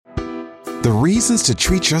The reasons to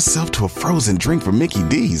treat yourself to a frozen drink from Mickey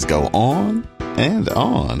D's go on and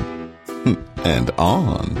on and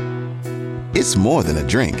on. It's more than a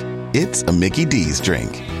drink. It's a Mickey D's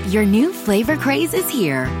drink. Your new flavor craze is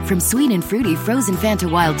here. From sweet and fruity frozen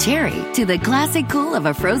Fanta Wild Cherry to the classic cool of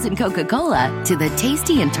a frozen Coca-Cola to the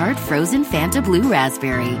tasty and tart frozen Fanta Blue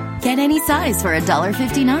Raspberry. Get any size for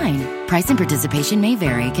 $1.59. Price and participation may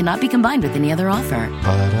vary. Cannot be combined with any other offer.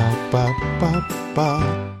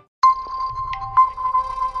 Ba-da-ba-ba-ba.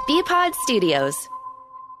 Bpod Studios.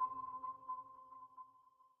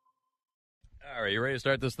 All right, you ready to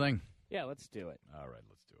start this thing? Yeah, let's do it. All right,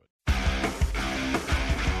 let's do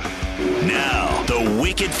it. Now, the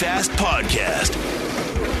Wicked Fast Podcast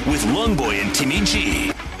with Longboy and Timmy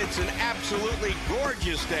G. It's an absolutely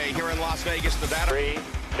gorgeous day here in Las Vegas, Nevada. 3,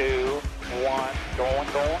 2, 1, going.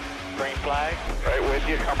 Green flag. Right with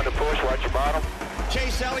you, coming to push, watch your bottom.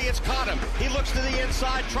 Chase Elliott's caught him. He looks to the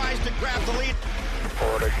inside, tries to grab the lead.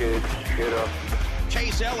 Order, good up.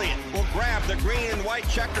 Chase Elliott will grab the green and white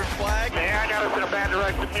checkered flag. Man, I got us in a bad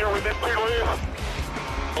direction here. We've been too loose.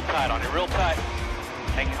 Real tight on you, real tight.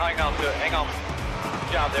 Hang on to it, hang on.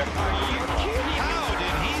 Good job there. How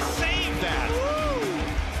did he save that?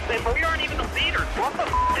 But we aren't even the leaders. What the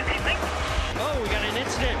does he think? Oh, we got an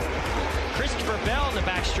incident. Christopher Bell in the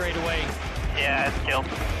back straightaway. Yeah, it's killed.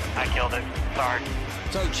 I killed it. Sorry.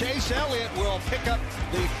 So Chase Elliott will pick up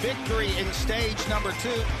the victory in stage number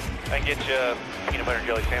 2. I can get you a peanut butter and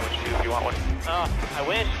jelly sandwich, too, if you want one. Oh, I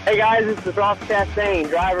wish. Hey guys, this is Ross Chastain,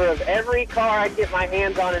 driver of every car I get my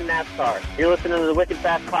hands on in NASCAR. You're listening to the Wicked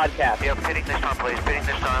Fast Podcast. Yep, pitting this time, please. Pitting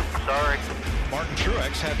this time. Sorry. Martin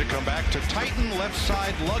Truex had to come back to tighten left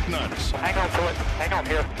side lug nuts. Hang on to it. Hang on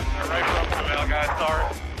here. Right from the middle, guys. Sorry.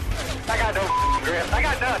 I got no grip. I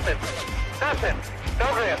got nothing. Nothing.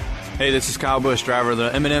 No grip. Hey, this is Kyle Busch, driver of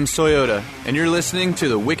the M&M Toyota, and you're listening to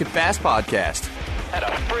the Wicked Fast Podcast. Had a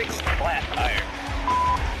freaking flat tire.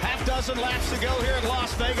 Half dozen laps to go here in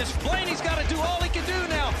Las Vegas. Blaney's got to do all he can do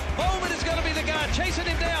now. Bowman is going to be the guy chasing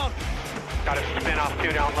him down. Got to spin off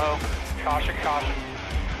 2 down low. Caution.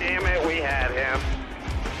 Damn it, we had him.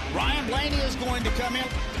 Ryan Blaney is going to come in.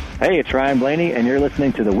 Hey, it's Ryan Blaney, and you're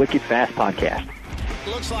listening to the Wicked Fast Podcast.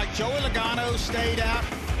 Looks like Joey Logano stayed out.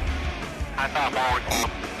 I thought forward.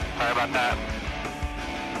 Sorry about that.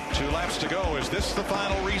 2 laps to go. Is this the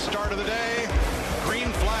final restart of the day?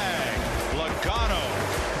 Green flag. Logano.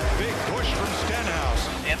 Big push from Stenhouse.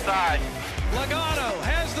 Inside. Logano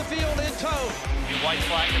has the field in tow. White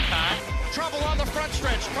flag this time. Trouble on the front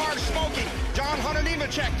stretch. Car smoking. John Hunter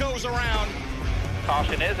Nemechek goes around.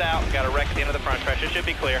 Caution is out. Got a wreck at the end of the front stretch. It should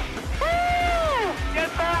be clear. Woo!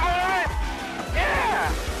 Get that one!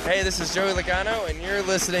 Yeah! Hey, this is Joey Logano, and you're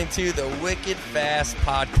listening to the Wicked Fast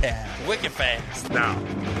Podcast. Wicked Fast. Now,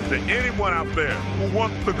 to anyone out there who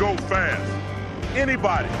wants to go fast,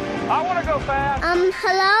 anybody. I want to go fast.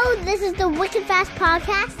 Hello, this is the Wicked Fast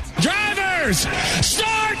Podcast. Drivers,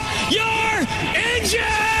 start your engines!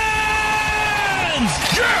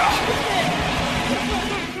 Yeah!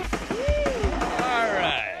 All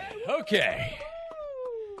right. Okay.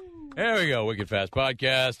 There we go. Wicked Fast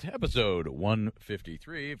Podcast, episode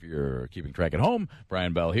 153. If you're keeping track at home,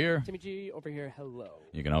 Brian Bell here. Timmy G over here. Hello.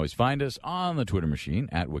 You can always find us on the Twitter machine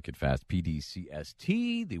at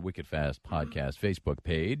WickedFastPDCST, the Wicked Fast Podcast Facebook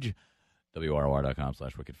page,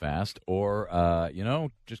 WROR.com/WickedFast, or,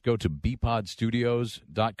 just go to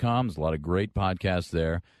bpodstudios.com. There's a lot of great podcasts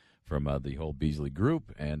there from the whole Beasley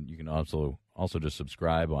group, and you can also just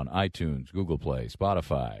subscribe on iTunes, Google Play,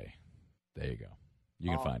 Spotify. There you go. You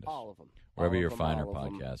can find us. All of them. Wherever your finer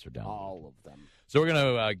podcasts are down. All of them. So we're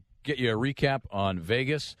going to get you a recap on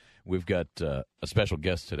Vegas. We've got a special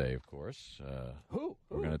guest today, of course. Who?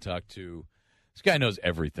 We're going to talk to this guy knows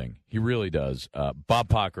everything. He really does. Bob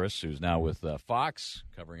Pockrass, who's now with Fox,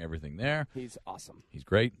 covering everything there. He's awesome. He's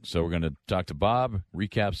great. So we're going to talk to Bob,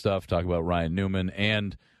 recap stuff, talk about Ryan Newman,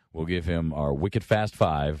 and we'll give him our Wicked Fast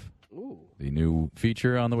 5, the new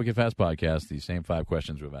feature on the Wicked Fast Podcast, the same 5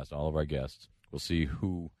 questions we've asked all of our guests. We'll see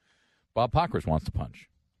who Bob Pockrass wants to punch.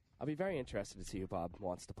 I'll be very interested to see who Bob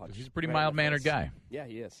wants to punch. He's a pretty mild-mannered guy. Yeah,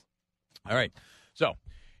 he is. All right. So,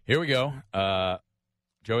 here we go.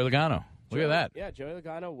 Joey Logano. Look at that. Yeah, Joey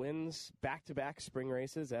Logano wins back-to-back spring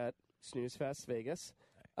races at Snooze Fest Vegas.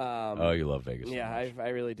 You love Vegas. Yeah, so I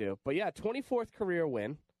really do. But yeah, 24th career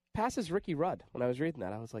win. Passes Ricky Rudd. When I was reading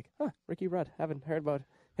that, I was like, Ricky Rudd. Haven't heard about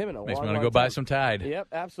him in a Makes long, me want to long go time. buy some Tide. Yep,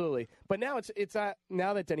 absolutely. But now it's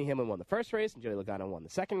now that Denny Hamlin won the first race and Joey Logano won the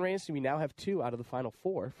second race, we now have 2 out of the final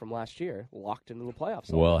 4 from last year locked into the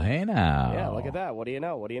playoffs. Well, hey now. Yeah, look at that. What do you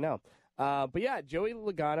know? But yeah, Joey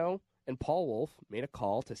Logano and Paul Wolfe made a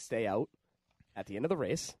call to stay out at the end of the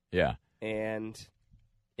race. Yeah. and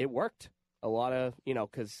it worked. A lot of,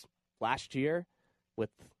 because last year with,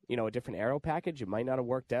 a different aero package, it might not have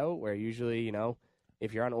worked out, where usually,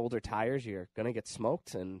 if you're on older tires, you're going to get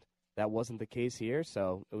smoked, and that wasn't the case here,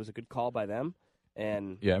 so it was a good call by them.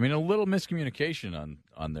 And yeah, I mean, a little miscommunication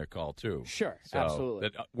on their call, too. Sure, so absolutely.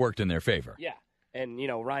 That worked in their favor. Yeah. And,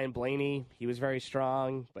 Ryan Blaney, he was very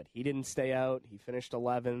strong, but he didn't stay out. He finished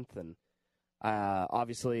 11th. And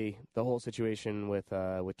obviously the whole situation with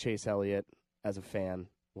Chase Elliott as a fan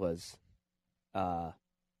was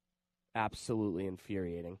absolutely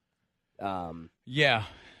infuriating. Yeah.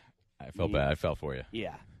 I felt bad. I felt for you.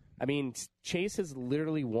 Yeah. I mean, Chase has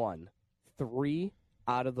literally won 3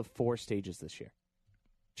 out of the 4 stages this year.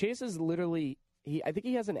 Chase is literally, I think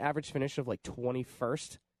he has an average finish of like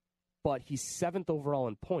 21st, but he's 7th overall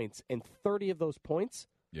in points, and 30 of those points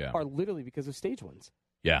are literally because of stage wins.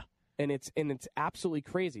 Yeah. And it's absolutely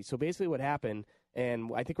crazy. So basically what happened, and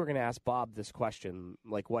I think we're going to ask Bob this question,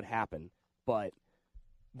 like what happened, but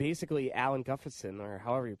basically Alan Gustafson, or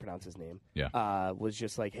however you pronounce his name, was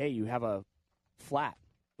just like, hey, you have a flat.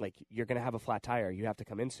 Like, you're going to have a flat tire. You have to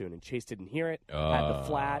come in soon. And Chase didn't hear it, had the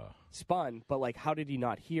flat, spun. But, like, how did he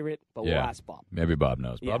not hear it? But we'll ask Bob. Maybe Bob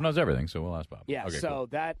knows. Bob knows everything, so we'll ask Bob. Yeah, okay, so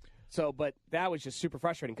cool. But that was just super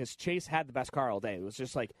frustrating because Chase had the best car all day. It was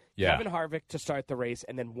just like Kevin Harvick to start the race,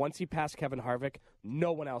 and then once he passed Kevin Harvick,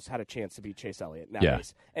 no one else had a chance to beat Chase Elliott in that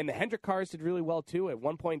race. And the Hendrick cars did really well, too. At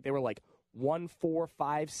one point, they were like 1, 4,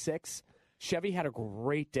 5, 6. Chevy had a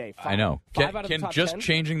great day. I know. Can just 10?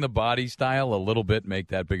 Changing the body style a little bit make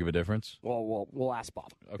that big of a difference? Well, we'll ask Bob.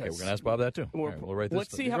 Okay, we're going to ask Bob that, too. We'll write this.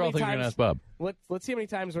 Let's see how many times. We're going to ask Bob. Let's see how many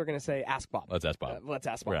times we're going to say, ask Bob. Let's ask Bob. Let's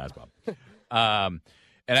ask Bob. We're going to ask Bob.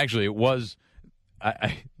 And actually, it was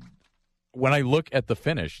when I look at the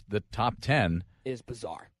finish, the top 10 is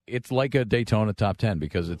bizarre. It's like a Daytona top 10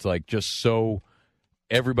 because it's like just so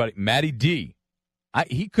everybody. Matty D,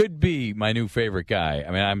 he could be my new favorite guy.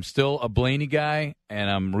 I mean, I'm still a Blaney guy, and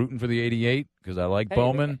I'm rooting for the 88 because I like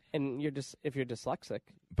Bowman. And if you're dyslexic,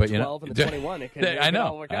 but 12 and the 21, it can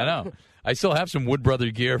all work out. I know. I still have some Wood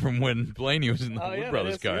Brother gear from when Blaney was in the Wood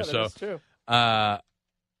Brothers car. Yeah, so that's true.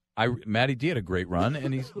 Matty D had a great run,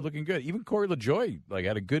 and he's looking good. Even Corey LaJoie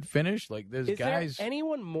had a good finish. There's Is guys. there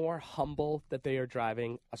anyone more humble that they are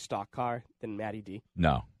driving a stock car than Matty D?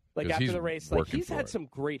 No. After the race, he's had some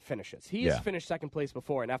great finishes. He has finished second place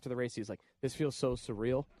before, and after the race, he's like, "This feels so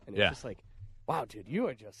surreal," and it's just like, "Wow, dude, you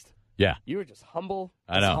are just humble."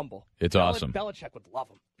 I know. Humble. It's awesome. Belichick would love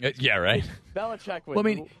him. Yeah, right. Belichick would. Well,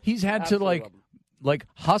 I mean, he's had to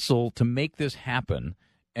hustle to make this happen,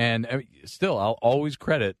 and still, I'll always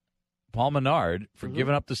credit Paul Menard for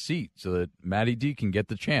giving up the seat so that Matty D can get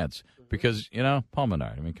the chance. Because Paul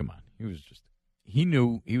Menard. I mean, come on, he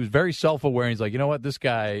knew he was very self-aware. And he's like, you know what, this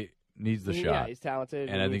guy needs the shot. Yeah, he's talented.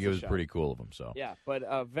 And I think it was pretty cool of him. So yeah, but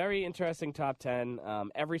a very interesting top 10.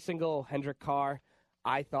 Every single Hendrick car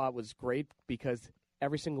I thought was great because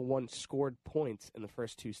every single one scored points in the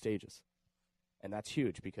first 2 stages, and that's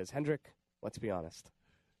huge because Hendrick, let's be honest,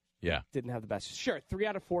 didn't have the best. Sure, 3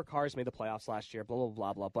 out of 4 cars made the playoffs last year. Blah blah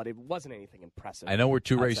blah blah, but it wasn't anything impressive. I know we're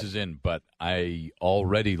 2 races in, but I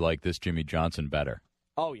already like this Jimmy Johnson better.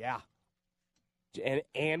 Oh yeah.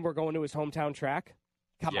 And we're going to his hometown track?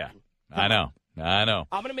 Come on. I know.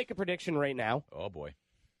 I'm going to make a prediction right now. Oh, boy.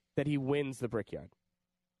 That he wins the Brickyard.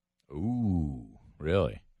 Ooh,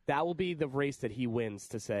 really? That will be the race that he wins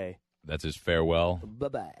to say. That's his farewell?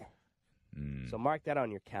 Bye-bye. So mark that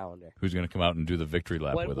on your calendar. Who's going to come out and do the victory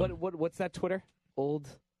lap with him? What's that Twitter? Old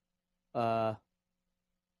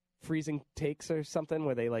freezing takes or something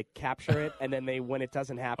where they capture it and then when it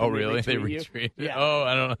doesn't happen. Oh, really? They retweet it? Yeah. Oh,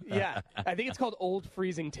 I don't know. Yeah. I think it's called old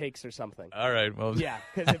freezing takes or something. All right. Well, yeah,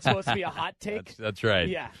 because it's supposed to be a hot take. That's right.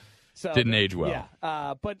 Yeah. So didn't age well.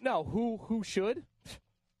 Yeah. But no, who should?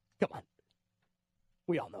 Come on.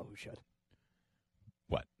 We all know who should.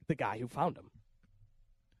 What? The guy who found him.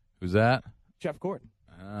 Who's that? Jeff Gordon.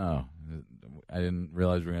 Oh, I didn't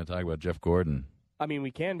realize we were going to talk about Jeff Gordon. I mean,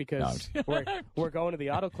 we can because we're going to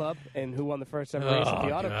the Auto Club, and who won the first ever race at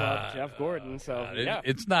the Auto Club? Jeff Gordon. So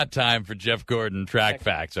it's not time for Jeff Gordon track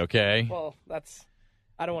facts, okay? Well,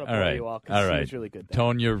 I don't want to bore you all because he was really good.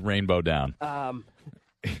 Tone your rainbow down. But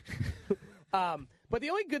the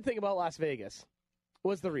only good thing about Las Vegas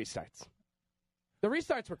was the restarts. The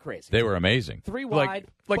restarts were crazy. They were amazing. 3 wide.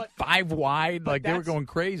 Like 5 wide. Like they were going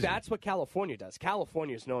crazy. That's what California does.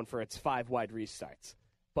 California is known for its 5 wide restarts.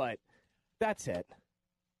 But that's it.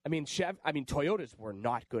 I mean, Toyotas were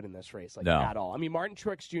not good in this race at all. I mean, Martin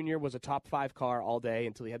Truex Jr. was a top 5 car all day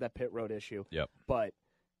until he had that pit road issue. Yep. But,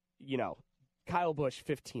 Kyle Busch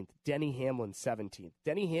 15th, Denny Hamlin 17th.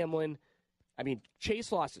 Denny Hamlin I mean,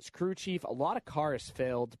 Chase lost his crew chief. A lot of cars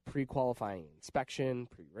failed pre-qualifying inspection,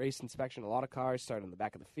 pre-race inspection. A lot of cars started in the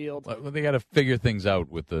back of the field. Well, they got to figure things out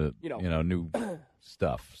with the new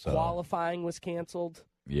stuff. So. Qualifying was canceled.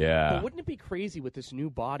 Yeah. But wouldn't it be crazy with this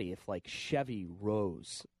new body if, like, Chevy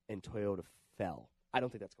rose and Toyota fell? I don't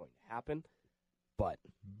think that's going to happen, but...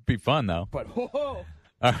 Be fun, though. But, whoa.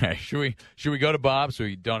 All right, should we go to Bob so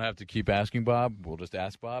we don't have to keep asking Bob? We'll just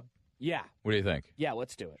ask Bob? Yeah. What do you think? Yeah,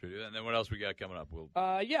 let's do it. Should we do that? And then what else we got coming up?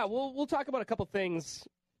 We'll talk about a couple things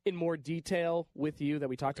in more detail with you that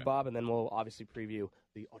we talked to Bob, and then we'll obviously preview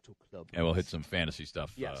the Auto Club. And we'll hit some fantasy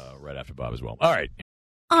stuff Yes. Right after Bob as well. All right.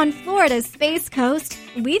 On Florida's Space Coast,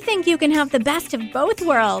 we think you can have the best of both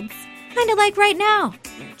worlds. Kind of like right now.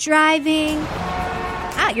 Driving,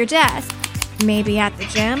 at your desk, maybe at the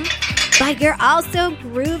gym, but you're also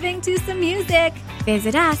grooving to some music.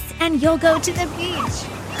 Visit us and you'll go to the beach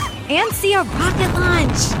and see a rocket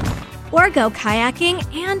launch or go kayaking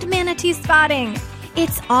and manatee spotting.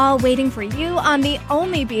 It's all waiting for you on the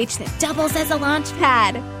only beach that doubles as a launch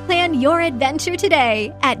pad. Plan your adventure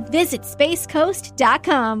today at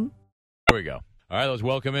visitspacecoast.com. Here we go. All right, let's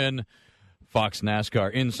welcome in Fox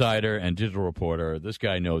NASCAR insider and digital reporter. This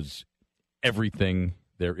guy knows everything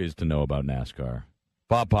there is to know about NASCAR.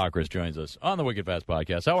 Bob Pockrass joins us on the Wicked Fast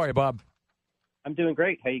Podcast. How are you, Bob? I'm doing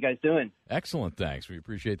great. How you guys doing? Excellent, thanks. We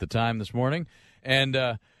appreciate the time this morning. And,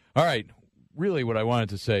 all right, really what I wanted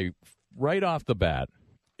to say right off the bat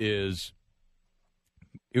is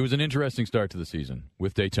it was an interesting start to the season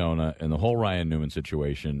with Daytona and the whole Ryan Newman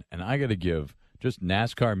situation. And I got to give just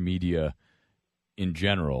NASCAR media in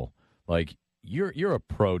general, like you're a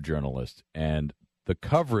pro journalist, and the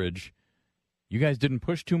coverage, you guys didn't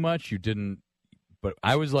push too much. You didn't, but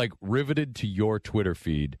I was like riveted to your Twitter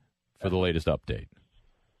feed for the latest update.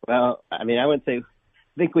 Well, I mean, I wouldn't say, I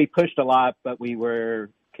think we pushed a lot, but we were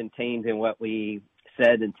contained in what we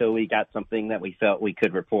said until we got something that we felt we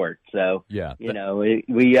could report. So, yeah, it's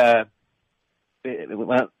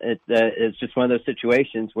just one of those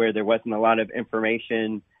situations where there wasn't a lot of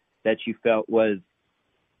information that you felt was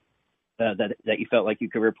that you felt like you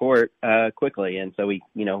could report quickly, and so we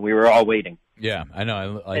were all waiting. Yeah, I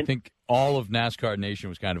know. I think all of NASCAR Nation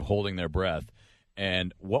was kind of holding their breath.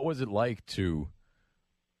 And what was it like to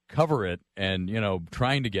cover it and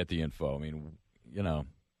trying to get the info? I mean,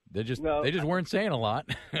 they just weren't saying a lot.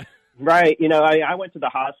 Right. I went to the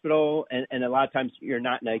hospital, and a lot of times you're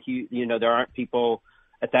not in a huge, there aren't people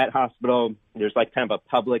at that hospital. There's like kind of a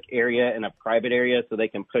public area and a private area, so they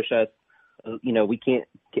can push us. We can't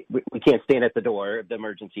stand at the door of the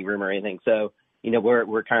emergency room or anything. So,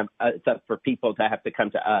 we're kind of, it's up for people to have to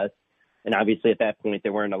come to us. And obviously at that point,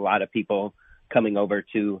 there weren't a lot of people coming over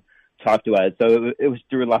to talk to us. So it was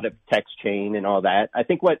through a lot of text chain and all that. I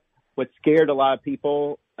think what scared a lot of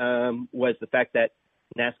people was the fact that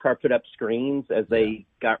NASCAR put up screens as they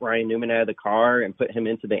got Ryan Newman out of the car and put him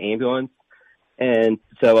into the ambulance. And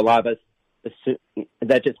so a lot of us,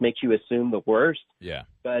 that just makes you assume the worst. Yeah.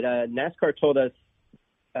 But NASCAR told us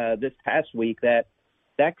this past week that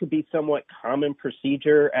could be somewhat common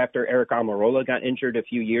procedure after Eric Almirola got injured a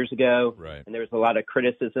few years ago. Right. And there was a lot of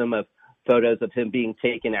criticism of photos of him being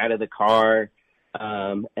taken out of the car.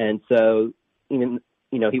 And so, even,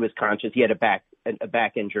 he was conscious. He had a back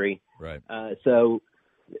injury. Right. So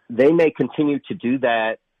they may continue to do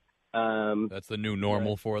that. That's the new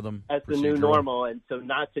normal for them. That's the new normal. And so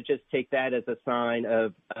not to just take that as a sign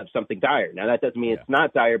of something dire. Now, that doesn't mean it's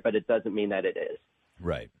not dire, but it doesn't mean that it is.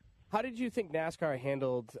 Right. How did you think NASCAR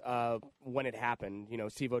handled when it happened?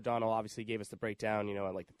 Steve O'Donnell obviously gave us the breakdown,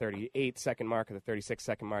 at like the 38-second mark or the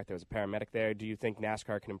 36-second mark. There was a paramedic there. Do you think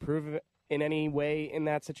NASCAR can improve in any way in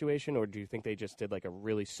that situation, or do you think they just did like a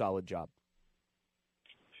really solid job?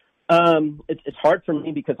 It's hard for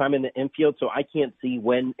me because I'm in the infield, so I can't see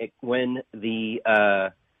when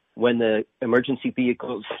the emergency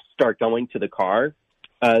vehicles start going to the car.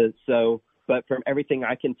 But from everything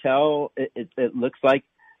I can tell, it looks like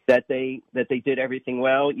that they did everything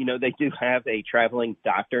well. They do have a traveling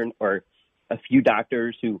doctor or a few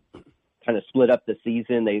doctors who kind of split up the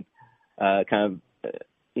season. They've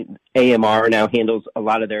AMR now handles a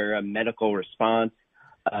lot of their medical response.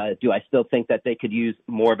 Do I still think that they could use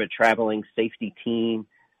more of a traveling safety team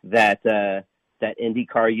that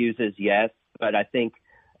IndyCar uses? Yes, but I think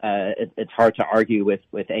it's hard to argue with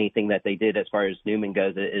anything that they did as far as Newman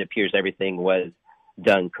goes. It appears everything was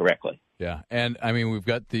done correctly. Yeah, and I mean we've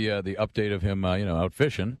got the update of him, out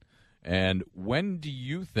fishing. And when do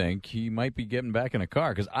you think he might be getting back in a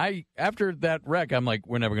car? Because after that wreck, I'm like,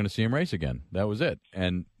 we're never going to see him race again. That was it.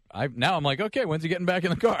 And I'm like, okay, when's he getting back in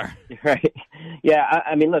the car? Right. Yeah,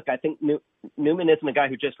 I mean, look, I think Newman isn't a guy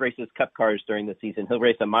who just races cup cars during the season. He'll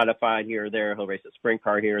race a modified here or there. He'll race a sprint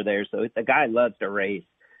car here or there. So the guy loves to race.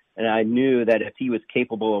 And I knew that if he was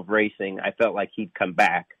capable of racing, I felt like he'd come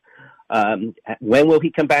back. When will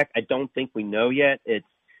he come back? I don't think we know yet. It's,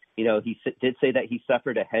 he did say that he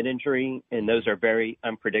suffered a head injury, and those are very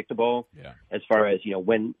unpredictable as far as,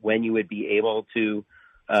 when you would be able to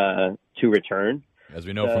return. As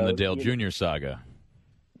we know from the Dale Jr. saga.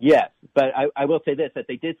 Yes, but I will say this, that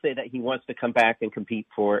they did say that he wants to come back and compete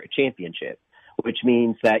for a championship, which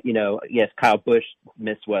means that, yes, Kyle Busch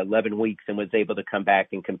missed, 11 weeks and was able to come back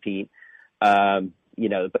and compete. But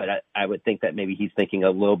I would think that maybe he's thinking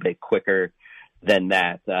a little bit quicker than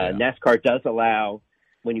that. NASCAR does allow,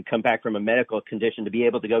 when you come back from a medical condition, to be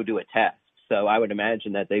able to go do a test. So I would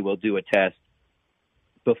imagine that they will do a test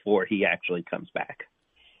before he actually comes back.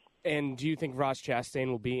 And do you think Ross Chastain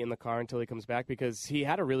will be in the car until he comes back? Because he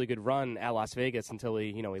had a really good run at Las Vegas until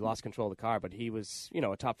he lost control of the car, but he was,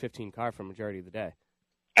 a top 15 car for the majority of the day.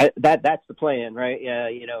 That's the plan, right?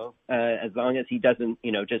 Yeah, as long as he doesn't,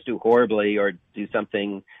 just do horribly or do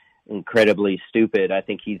something incredibly stupid, I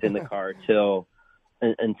think he's in the car until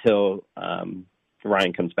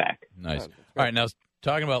Ryan comes back. Nice. All right, now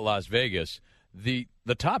talking about Las Vegas, the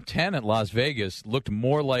top 10 at Las Vegas looked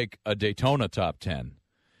more like a Daytona top 10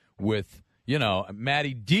 with,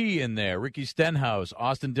 Matty D in there, Ricky Stenhouse,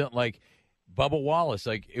 Austin Dillon, like Bubba Wallace.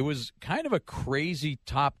 Like, it was kind of a crazy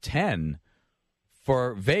top 10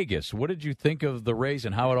 for Vegas. What did you think of the race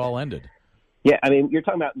and how it all ended? Yeah, I mean, you're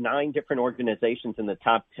talking about 9 different organizations in the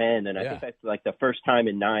top 10, and I think that's like the first time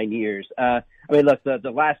in 9 years. Look,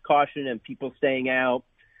 the last caution and people staying out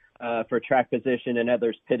for track position and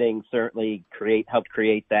others pitting certainly helped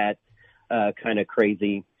create that kind of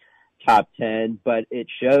crazy top 10. But it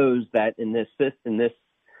shows that in this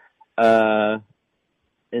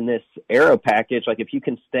aero package, like if you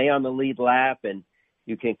can stay on the lead lap and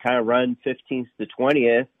you can kind of run 15th to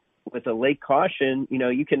 20th with a late caution,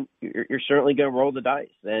 you're certainly going to roll the dice.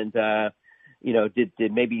 And,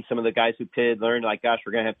 did maybe some of the guys who pitted learn, like, gosh,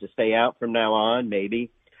 we're going to have to stay out from now on, maybe.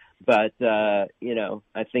 But, I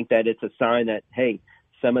think that it's a sign that, hey,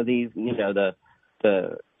 some of these, the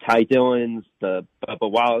Ty Dillons, the Bubba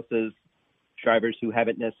Wallaces, drivers who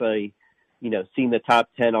haven't necessarily, seen the top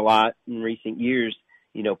 10 a lot in recent years,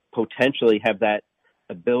 potentially have that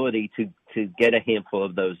ability to get a handful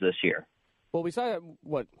of those this year. Well, we saw,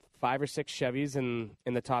 5 or 6 Chevys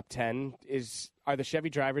in the top 10. Are the Chevy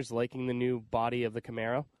drivers liking the new body of the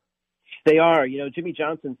Camaro? They are. Jimmy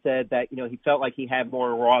Johnson said that, he felt like he had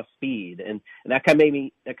more raw speed. And that kind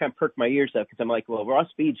of perked my ears up because I'm like, well, raw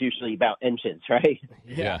speed's usually about engines, right?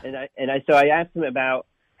 Yeah. So I asked him about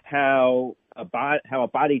how a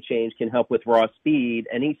body change can help with raw speed.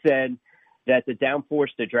 And he said that the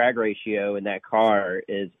downforce to drag ratio in that car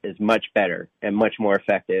is much better and much more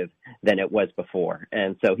effective than it was before.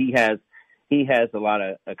 And so he has a lot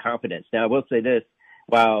of confidence. Now, I will say this,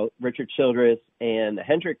 while Richard Childress and the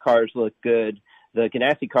Hendrick cars look good, the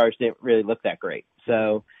Ganassi cars didn't really look that great.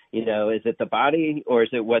 So, is it the body or is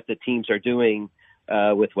it what the teams are doing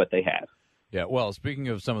with what they have? Yeah, well, speaking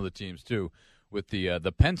of some of the teams, too, with the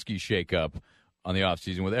Penske shakeup on the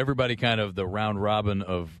offseason, with everybody kind of the round robin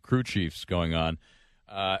of crew chiefs going on,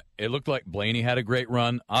 it looked like Blaney had a great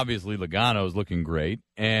run. Obviously, Logano is looking great.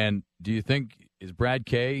 And do you think, is Brad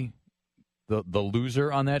Kay the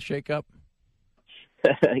loser on that shakeup?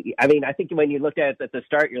 I mean, I think when you look at it at the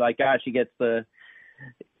start, you're like, gosh, he gets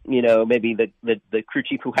maybe the crew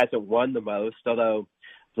chief who hasn't won the most, although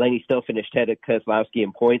Blaney still finished ahead of Keselowski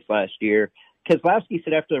in points last year. Keselowski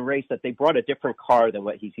said after the race that they brought a different car than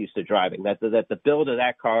what he's used to driving, that the build of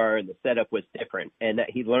that car and the setup was different, and that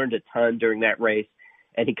he learned a ton during that race,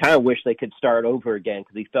 and he kind of wished they could start over again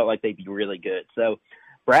because he felt like they'd be really good. So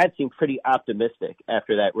Brad seemed pretty optimistic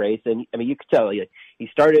after that race, and, I mean, you could tell he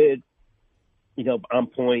started on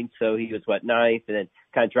points, so he was, 9th, and then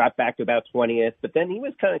kind of dropped back to about 20th, but then he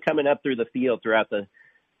was kind of coming up through the field throughout the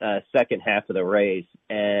second half of the race,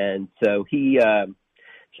 and so he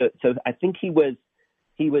So I think he was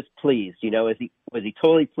pleased. Was he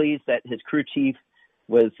totally pleased that his crew chief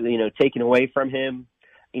was taken away from him?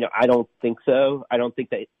 I don't think so. I don't think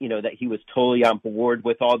that that he was totally on board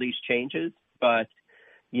with all these changes. But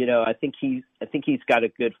I think he's got a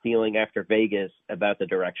good feeling after Vegas about the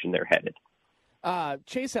direction they're headed.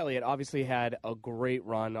 Chase Elliott obviously had a great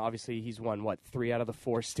run. Obviously, he's won 3 out of the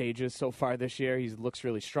 4 stages so far this year. He looks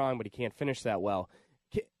really strong, but he can't finish that well.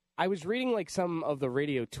 I was reading some of the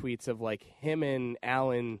radio tweets of him and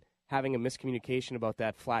Allen having a miscommunication about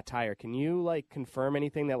that flat tire. Can you confirm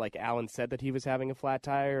anything that Alan said that he was having a flat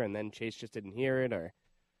tire and then Chase just didn't hear it, or?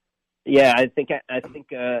 Yeah, I think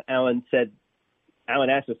Alan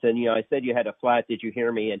asked us, and I said you had a flat. Did you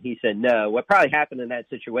hear me? And he said no. What probably happened in that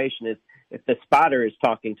situation is if the spotter is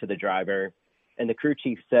talking to the driver, and the crew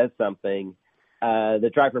chief says something, the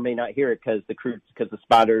driver may not hear it because the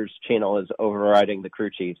spotter's channel is overriding the crew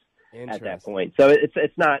chief's at that point. So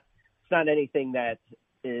it's not anything that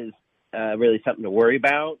is really something to worry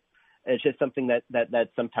about. It's just something that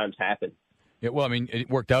sometimes happens. Yeah, well, I mean, it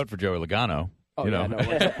worked out for Joey Logano. Oh, yeah, no,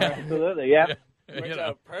 absolutely, yeah. Works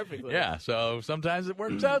out perfectly. Yeah, so sometimes it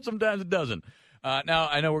works out, sometimes it doesn't. Now,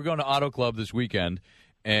 I know we're going to Auto Club this weekend,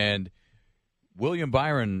 and William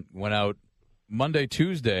Byron went out Monday,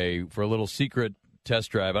 Tuesday for a little secret test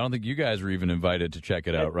drive. I don't think you guys were even invited to check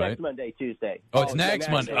it out, right? Next Monday, Tuesday. Oh, it's next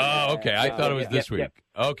Monday. Oh, okay. I thought it was this week. Yep.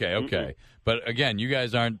 Okay. Mm-hmm. But again, you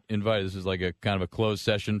guys aren't invited. This is like a kind of a closed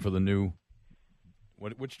session for the new.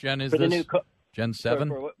 Which gen is this? Gen 7?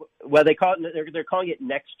 Well, they call it. They're calling it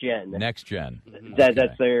Next Gen. Next Gen.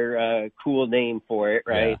 That's their cool name for it,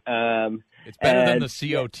 right? Yeah. It's better than the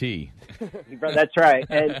COT. That's right.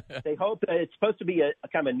 And they hope that it's supposed to be a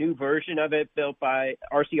kind of a new version of it built by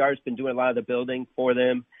RCR. Has been doing a lot of the building for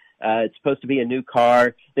them. It's supposed to be a new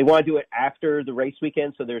car. They want to do it after the race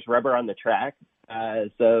weekend, so there's rubber on the track,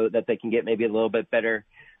 so that they can get maybe a little bit better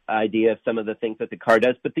idea of some of the things that the car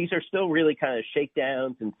does. But these are still really kind of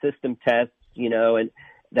shakedowns and system tests, and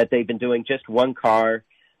that they've been doing just one car.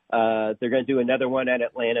 They're going to do another one at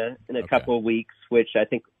Atlanta in a couple of weeks, which I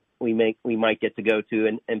think we might get to go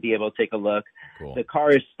to and be able to take a look. Cool. The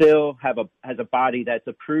car is still has a body that's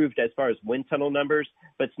approved as far as wind tunnel numbers,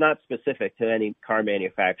 but it's not specific to any car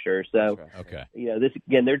manufacturer. So, this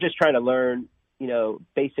again, they're just trying to learn,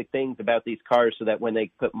 basic things about these cars so that when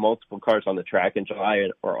they put multiple cars on the track in July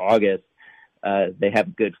or August, they have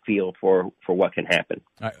a good feel for what can happen.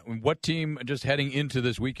 What team, just heading into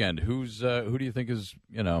this weekend, who do you think is,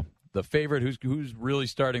 the favorite? Who's really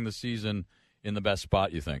starting the season in the best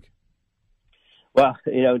spot, you think? Well,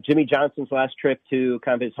 Jimmy Johnson's last trip to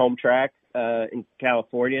kind of his home track in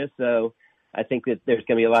California, so I think that there's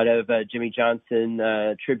going to be a lot of Jimmy Johnson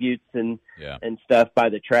tributes and stuff by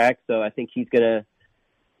the track. So I think he can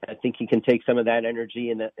take some of that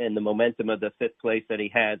energy and the momentum of the fifth place that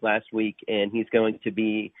he had last week, and he's going to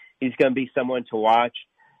be someone to watch.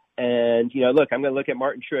 And look, I'm going to look at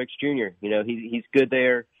Martin Truex Jr. He's good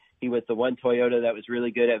there. He was the one Toyota that was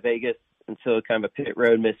really good at Vegas until kind of a pit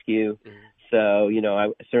road miscue. So I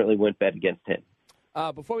certainly wouldn't bet against him.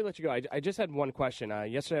 Before we let you go, I just had one question.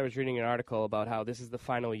 Yesterday I was reading an article about how this is the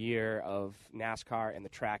final year of NASCAR and the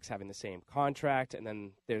tracks having the same contract, and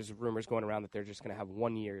then there's rumors going around that they're just going to have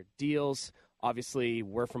one-year deals. Obviously,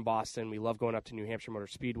 we're from Boston. We love going up to New Hampshire Motor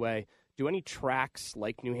Speedway. Do any tracks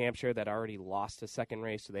like New Hampshire that already lost a second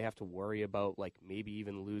race, do they have to worry about maybe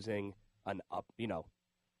even losing an up,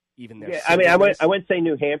 even their I mean, I wouldn't say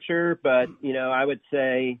New Hampshire, but,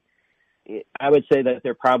 I would say that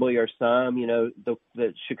there probably are some,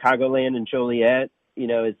 the Chicagoland and Joliet,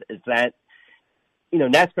 is that,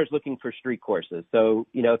 NASCAR's looking for street courses. So,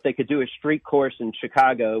 if they could do a street course in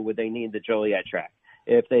Chicago, would they need the Joliet track?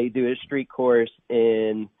 If they do a street course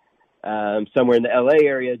in somewhere in the LA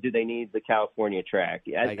area, do they need the California track?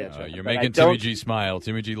 Yeah, I get you. You're making Timmy G smile.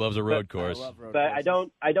 Timmy G loves a road course. I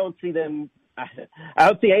don't see them. I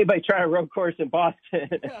don't see anybody trying a road course in Boston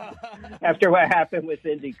after what happened with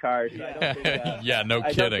IndyCar. So I don't think, yeah, no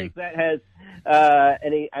kidding. I don't think that has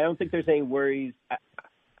any. I don't think there's any worries. I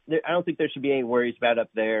don't think there should be any worries about up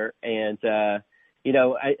there. And I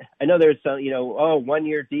know there's some 1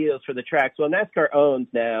 year deals for the tracks. Well, NASCAR owns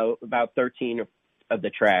now about 13 of the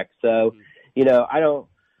tracks. So I don't.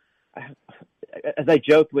 As I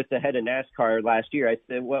joked with the head of NASCAR last year, I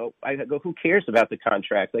said, who cares about the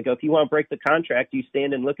contract? I go, if you want to break the contract, you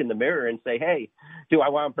stand and look in the mirror and say, hey, do I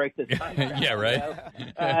want to break this contract? Yeah, right.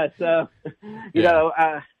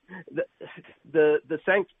 The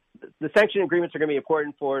sanction agreements are going to be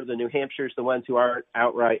important for the New Hampshires, the ones who aren't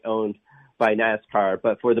outright owned by NASCAR.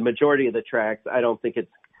 But for the majority of the tracks, I don't think it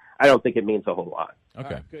means a whole lot.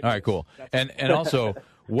 Okay. All right, cool. And also,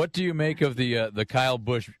 what do you make of the Kyle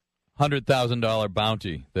Busch $100,000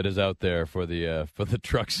 bounty that is out there for the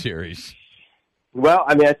Truck Series? Well,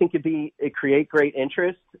 I mean, I think it create great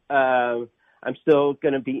interest. I'm still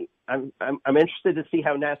going to be. I'm interested to see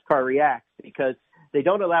how NASCAR reacts, because they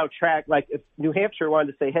don't allow track. Like if New Hampshire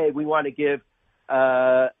wanted to say, hey, we want to give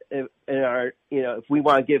if we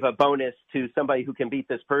want to give a bonus to somebody who can beat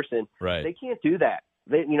this person, right? They can't do that.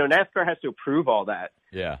 NASCAR has to approve all that.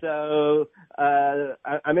 Yeah. So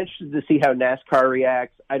I'm interested to see how NASCAR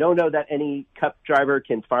reacts. I don't know that any Cup driver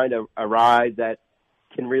can find a ride that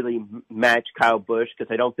can really match Kyle Busch,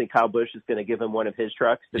 because I don't think Kyle Busch is going to give him one of his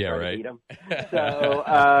trucks to try to beat him. So,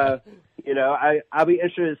 I'll be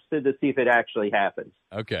interested to see if it actually happens.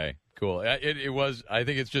 Okay, cool. It was. I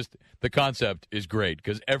think it's just the concept is great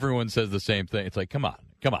because everyone says the same thing. It's like, come on,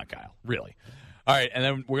 Kyle, really. All right, and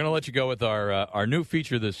then we're going to let you go with our new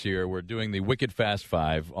feature this year. We're doing the Wicked Fast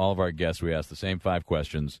Five. All of our guests, we ask the same 5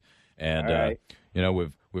 questions, and right.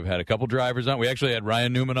 We've had a couple drivers on. We actually had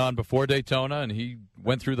Ryan Newman on before Daytona, and he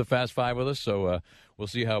went through the Fast Five with us. So we'll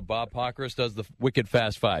see how Bob Pockrass does the Wicked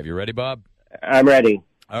Fast Five. You ready, Bob? I'm ready.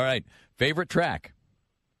 All right. Favorite track?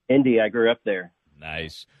 Indy. I grew up there.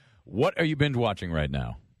 Nice. What are you binge watching right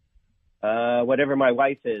now? Whatever my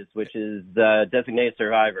wife is, which is Designated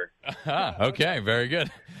Survivor. Okay, very good.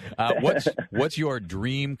 What's your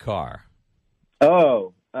dream car?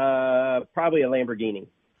 Oh, probably a Lamborghini.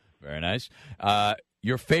 Very nice.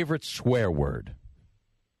 Your favorite swear word?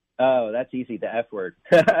 Oh, that's easy, the F word.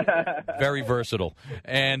 Very versatile.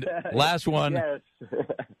 And last one. Yes.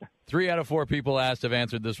 3 out of 4 people asked have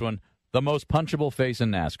answered this one. The most punchable face in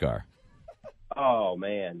NASCAR. Oh,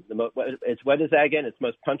 man. What is that again? It's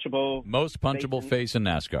most punchable face in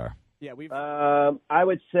NASCAR. Yeah, we've.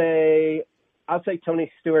 I'll say Tony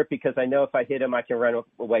Stewart, because I know if I hit him, I can run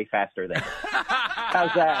away faster than him.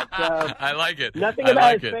 How's that? I like it. Nothing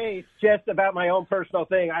about his face, just about my own personal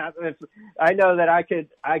thing. I know that I could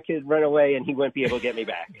run away and he wouldn't be able to get me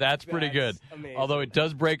back. That's pretty good. Amazing. Although it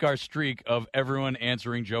does break our streak of everyone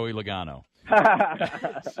answering Joey Logano.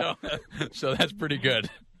 So that's pretty good.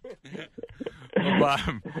 Well,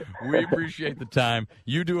 Bob, we appreciate the time.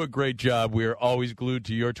 You do a great job. We are always glued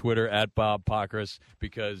to your Twitter at Bob Pockrass,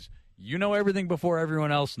 because you know everything before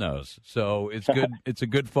everyone else knows. So it's good. It's a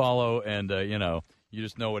good follow, and you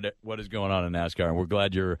just know what is going on in NASCAR. And we're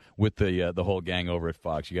glad you're with the whole gang over at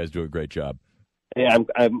Fox. You guys do a great job. Yeah,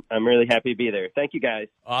 I'm really happy to be there. Thank you, guys.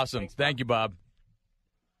 Awesome. Thank you, Bob.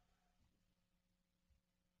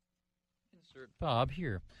 Insert Bob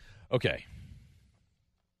here. Okay.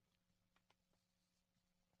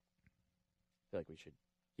 I feel like we should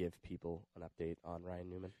give people an update on Ryan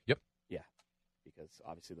Newman. Yep. Yeah, because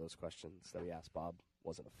obviously those questions that we asked Bob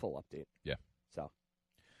wasn't a full update. Yeah. So.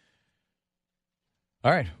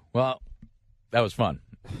 All right. Well, that was fun.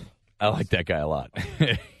 I like that guy a lot.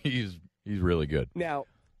 He's really good. Now,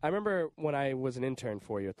 I remember when I was an intern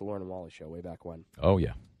for you at the Lauren and Wally show way back when. Oh,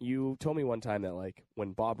 yeah. You told me one time that, like,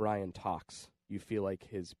 when Bob Ryan talks, you feel like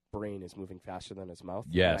his brain is moving faster than his mouth.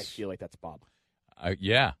 Yes. And I feel like that's Bob.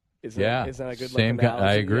 Yeah. Isn't that a good same analogy?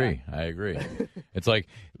 I agree. Yeah. I agree. It's like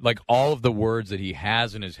all of the words that he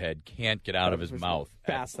has in his head can't get out of his mouth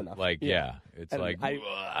fast enough. It's and like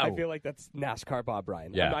I feel like that's NASCAR Bob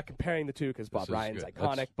Ryan. Yeah. I'm not comparing the two because Bob Ryan's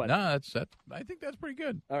iconic, but I think that's pretty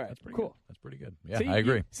good. All right, that's pretty cool. Good. That's pretty good. Yeah, I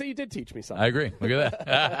agree. So you did teach me something. I agree. Look at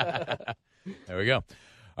that. There we go.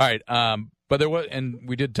 All right, but there was, and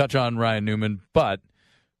we did touch on Ryan Newman, but.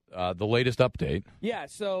 The latest update. Yeah,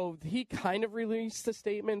 so he kind of released a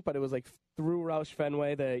statement, but it was like through Roush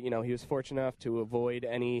Fenway that he was fortunate enough to avoid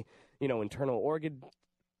any internal organ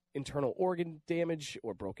damage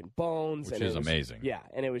or broken bones, which is amazing. Yeah,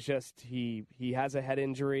 and it was just he has a head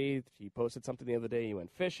injury. He posted something the other day. He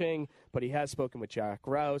went fishing, but he has spoken with Jack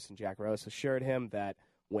Roush, and Jack Roush assured him that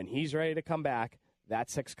when he's ready to come back, that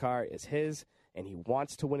 6 car is his, and he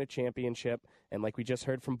wants to win a championship. And like we just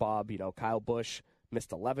heard from Bob, Kyle Busch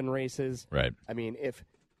missed 11 races. Right. I mean, if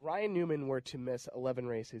Ryan Newman were to miss 11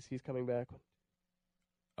 races, he's coming back.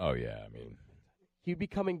 Oh, yeah. I mean, he'd be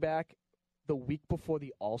coming back the week before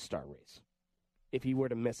the All-Star race if he were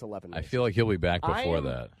to miss 11 races. I feel like he'll be back before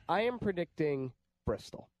that. I am predicting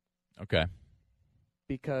Bristol. Okay.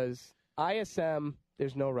 Because ISM,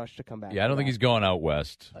 there's no rush to come back. Yeah, I don't think he's going out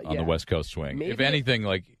west on the West Coast swing. Maybe, if anything,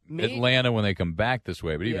 like Atlanta when they come back this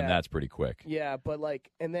way, but even that's pretty quick. Yeah, but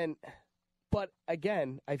but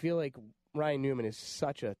again, I feel like Ryan Newman is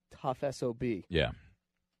such a tough SOB. Yeah.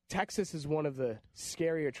 Texas is one of the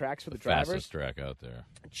scarier tracks for the drivers. Fastest track out there.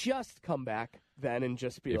 Just come back then and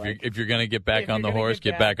just be if you're going to get back on the horse,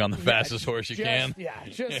 get back on the fastest horse you can. Yeah,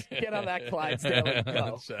 just get on that Clydesdale and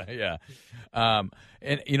go. Yeah.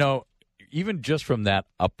 And, even just from that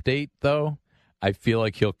update, though, I feel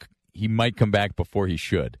like he might come back before he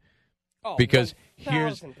should. Oh, because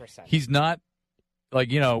 1,000%. He's not. Like,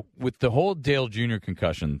 with the whole Dale Jr.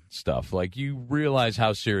 concussion stuff, like, you realize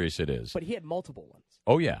how serious it is. But he had multiple ones.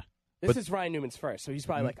 Oh, yeah. This is Ryan Newman's first, so he's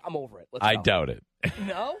probably like, I'm over it. Let's I go. doubt it.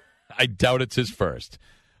 No? I doubt it's his first.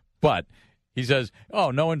 But He says,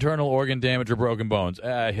 "Oh, no internal organ damage or broken bones.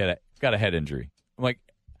 I got a head injury." I'm like,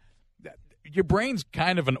 your brain's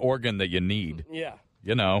kind of an organ that you need. Yeah.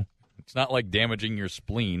 You know, it's not like damaging your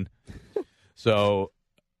spleen. So,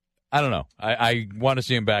 I don't know. I want to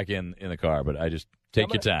see him back in the car, but I just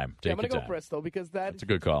take your time. I'm going to go Bristol because that's a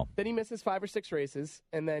good call. Then he misses 5 or 6 races,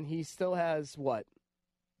 and then he still has what?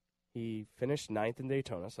 He finished 9th in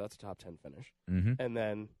Daytona, so that's a top 10 finish. Mm-hmm. And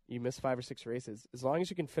then you miss 5 or 6 races. As long as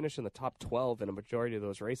you can finish in the top 12 in a majority of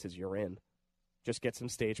those races, you're in. Just get some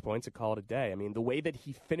stage points and call it a day. I mean, the way that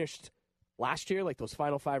he finished last year, like those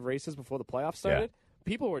final 5 races before the playoffs started,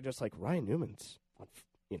 people were just like, Ryan Newman's,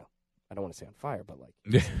 I don't want to say on fire, but like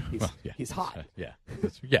he's hot. Yeah.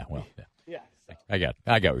 Yeah. So. I got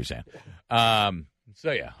what you're saying.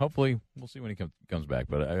 So yeah, hopefully we'll see when he comes back.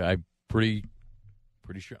 But I'm pretty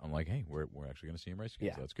sure. I'm like, hey, we're actually going to see him race again.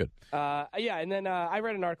 Yeah, so that's good. And then I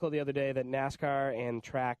read an article the other day that NASCAR and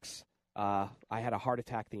tracks. I had a heart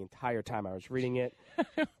attack the entire time I was reading it.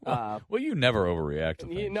 Well, you never overreact to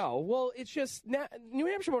things. Well, it's just New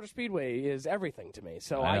Hampshire Motor Speedway is everything to me.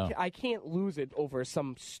 So I can't lose it over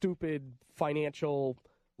some stupid financial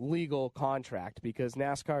legal contract because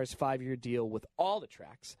NASCAR's 5-year deal with all the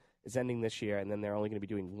tracks is ending this year, and then they're only going to be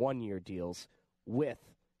doing 1-year deals with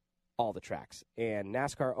all the tracks. And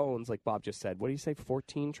NASCAR owns, like Bob just said, what do you say,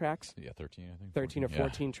 14 tracks? Yeah, 13, I think. 13 or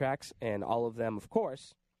 14 tracks, and all of them, of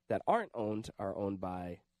course, that aren't owned are owned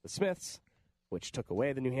by the Smiths, which took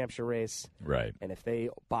away the New Hampshire race. Right. And if they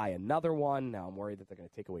buy another one, now I'm worried that they're going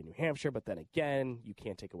to take away New Hampshire, but then again, you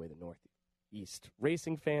can't take away the Northeast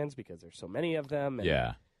racing fans because there's so many of them. And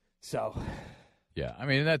yeah. So. Yeah, I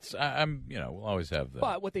mean, we'll always have that.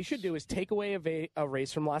 But what they should do is take away a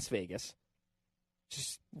race from Las Vegas,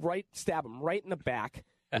 just stab them right in the back,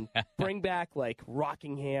 and bring back like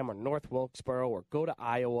Rockingham or North Wilkesboro or go to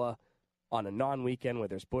Iowa on a non-weekend where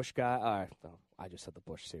there's Busch guy. I just said the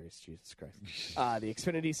Busch Series. Jesus Christ. The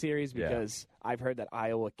Xfinity Series because I've heard that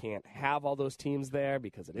Iowa can't have all those teams there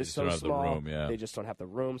because it is so small. The room, They just don't have the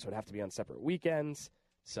room, so it'd have to be on separate weekends.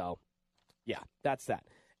 So, yeah, that's that.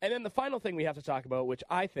 And then the final thing we have to talk about, which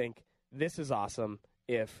I think this is awesome,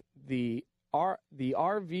 if the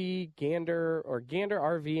RV Gander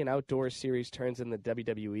RV and Outdoors Series turns in the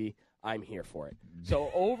WWE, I'm here for it. So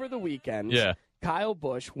over the weekend, Kyle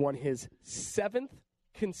Busch won his 7th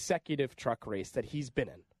consecutive truck race that he's been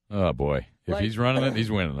in. Oh, boy. If he's running it, he's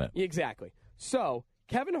winning it. Exactly. So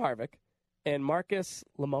Kevin Harvick and Marcus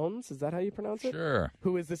Lemonis, is that how you pronounce it? Sure.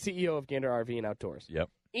 Who is the CEO of Gander RV and Outdoors. Yep.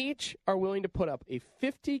 Each are willing to put up a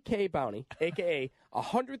 $50K bounty, a.k.a.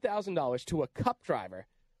 $100,000, to a cup driver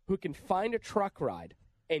who can find a truck ride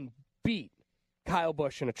and beat Kyle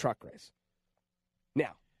Busch in a truck race.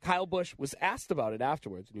 Now, Kyle Busch was asked about it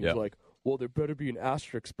afterwards, and he was like, well, there better be an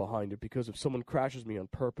asterisk behind it because if someone crashes me on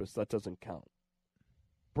purpose, that doesn't count.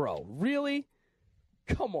 Bro, really?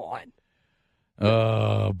 Come on.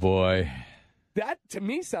 Oh, boy. That, to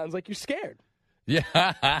me, sounds like you're scared.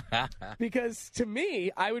 Yeah. Because to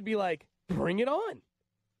me, I would be like, bring it on.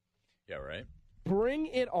 Yeah, right. Bring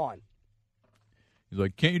it on. He's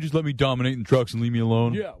like, can't you just let me dominate in trucks and leave me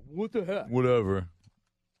alone? Yeah, what the heck? Whatever.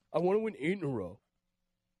 I want to win 8 in a row.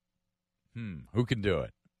 Who can do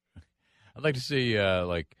it? I'd like to see,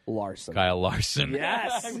 Larson. Kyle Larson.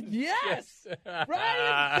 Yes. Yes.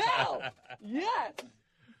 Ryan Bell. Yes.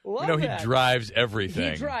 Love he drives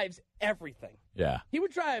everything. He drives everything. Yeah. He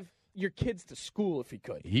would drive your kids to school if he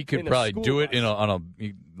could. He could probably do it on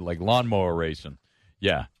a lawnmower racing.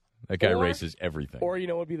 Yeah. That guy races everything. Or you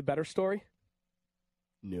know what would be the better story?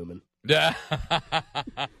 Newman. Yeah.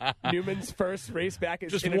 Newman's first race back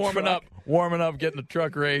is just in warming up, getting a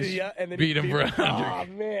truck race. Yeah, and then beat him for 100. Oh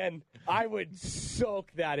man, I would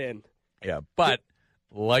soak that in. Yeah, but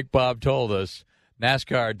like Bob told us,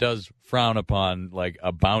 NASCAR does frown upon like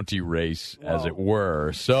a bounty race, as it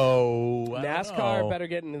were. So NASCAR better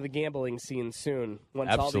get into the gambling scene soon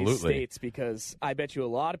once all these states, because I bet you a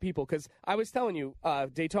lot of people. Because I was telling you,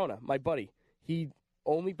 Daytona, my buddy, he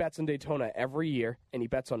only bets on Daytona every year, and he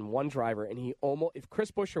bets on one driver. And if Chris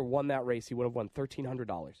Buescher won that race, he would have won $1,300.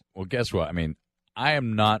 Well, guess what? I mean, I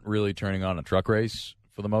am not really turning on a truck race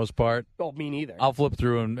for the most part. Oh, me neither. I'll flip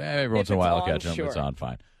through and every once in a while I'll catch him. It's on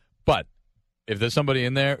fine. But if there's somebody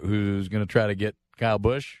in there who's going to try to get Kyle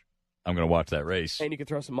Busch, I'm going to watch that race. And you can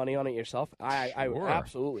throw some money on it yourself. I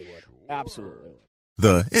absolutely would. Absolutely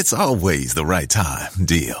would. It's always the right time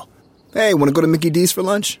deal. Hey, want to go to Mickey D's for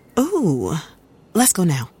lunch? Ooh, let's go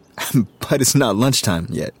now. But it's not lunchtime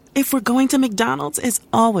yet. If we're going to McDonald's, it's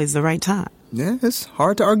always the right time. Yeah, it's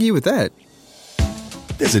hard to argue with that.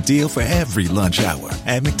 There's a deal for every lunch hour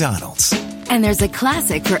at McDonald's. And there's a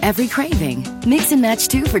classic for every craving. Mix and match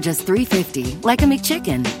 2 for just $3.50, like a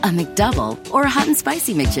McChicken, a McDouble, or a hot and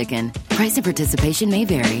spicy McChicken. Price and participation may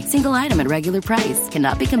vary. Single item at regular price.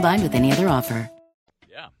 Cannot be combined with any other offer.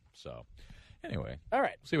 Yeah. So, anyway. All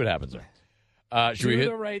right. See what happens there. Should Do we hit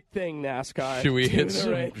the right thing, NASCAR. Should we Do hit the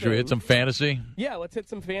some? right Should we hit thing. some fantasy? Yeah, let's hit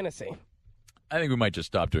some fantasy. I think we might just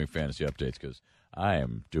stop doing fantasy updates because I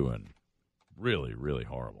am doing really, really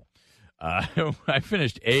horrible. I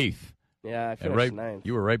finished 8th. Yeah, I And finished 9th.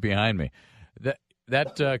 You were right behind me.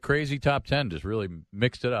 That crazy top 10 just really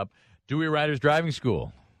mixed it up. Dewey Riders Driving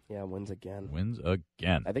School. Yeah, wins again.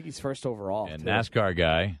 I think he's first overall. And too. NASCAR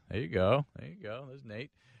guy. There you go. There's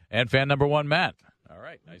Nate. And fan number 1, Matt. All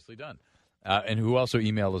right, nicely done. And who also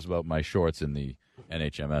emailed us about my shorts in the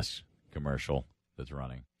NHMS commercial that's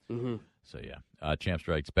running. Mm-hmm. So, yeah. Champ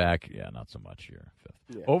Strikes Back. Yeah, not so much. You're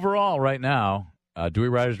 5th. Yeah. Overall, right now, Dewey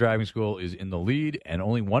Riders Driving School is in the lead, and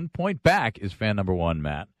only 1 point back is fan number 1,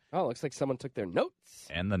 Matt. Oh, looks like someone took their notes.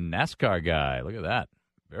 And the NASCAR guy. Look at that.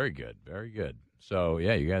 Very good. Very good. So,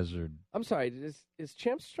 yeah, you guys are... I'm sorry, is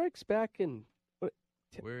Champ Strikes Back in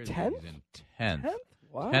Where is 10th? He's in 10th. 10th?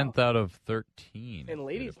 Wow. 10th out of 13. In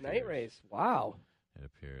Ladies Night Race. Wow. It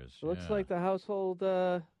appears. Looks yeah. like the household,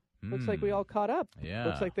 looks like we all caught up. Yeah.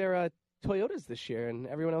 Looks like they're Toyotas this year and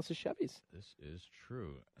everyone else is Chevys. This is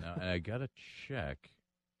true. Now, I got to check.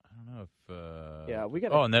 I don't know if... Yeah, we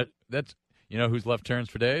got. Oh, and that's... You know who's left turns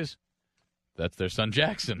for days? That's their son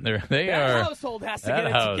Jackson. They that are... household has to that get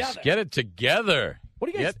it house, together. Get it together. What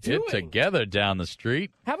are you guys Get doing? it together down the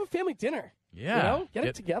street. Have a family dinner. Yeah. You know? Get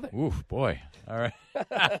it together. Oof, boy. All right.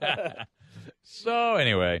 So,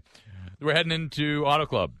 anyway, we're heading into Auto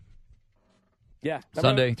Club. Yeah.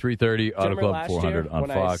 Sunday, 3:30, Auto Remember Club last 400 year on when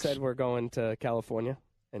Fox. I said we're going to California?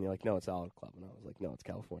 And you're like, no, it's Auto Club. And I was like, no, it's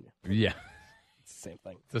California. Yeah. It's the same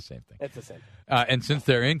thing. It's the same thing. It's the same thing. And since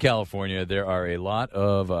they're in California, there are a lot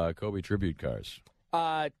of Kobe tribute cars.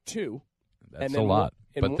 2. That's and a then lot.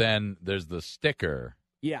 and But then there's the sticker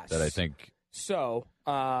yes. that I think... So,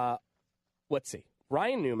 let's see.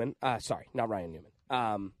 Ryan Newman. Sorry, not Ryan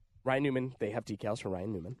Newman. Ryan Newman, they have decals for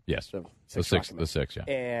Ryan Newman. Yes. So The six, yeah.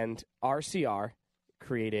 And RCR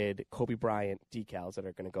created Kobe Bryant decals that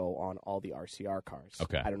are going to go on all the RCR cars.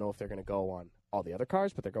 Okay. I don't know if they're going to go on all the other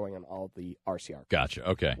cars, but they're going on all the RCR cars. Gotcha,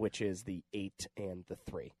 okay. Which is the 8 and the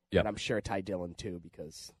 3. Yep. And I'm sure Ty Dillon, too,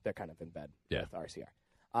 because they're kind of in bed with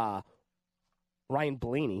RCR. Ryan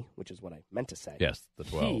Blaney, which is what I meant to say. Yes, the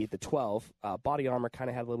 12. The 12. Body Armor kind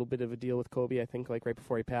of had a little bit of a deal with Kobe, I think, like right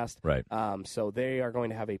before he passed. Right. So they are going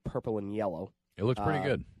to have a purple and yellow. It looks pretty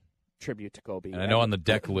good. Tribute to Kobe. And I know on the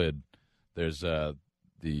deck lid, there's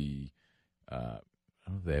they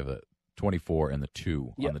have a 24 and the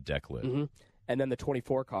 2 on the deck lid. Mm-hmm. And then the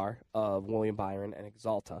 24 car of William Byron and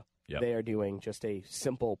Exalta. Yep. They are doing just a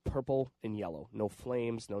simple purple and yellow. No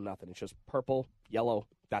flames, no nothing. It's just purple, yellow.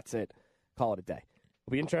 That's it. Call it a day.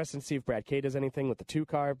 It'll be interesting to see if Brad K does anything with the 2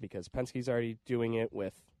 car because Penske's already doing it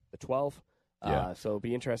with the 12. Yeah. So it'll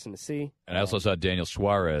be interesting to see. And I also saw Daniel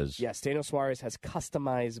Suarez. Yes, Daniel Suarez has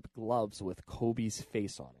customized gloves with Kobe's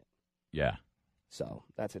face on it. Yeah. So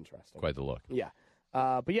that's interesting. Quite the look. Yeah.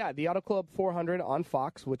 But yeah, the Auto Club 400 on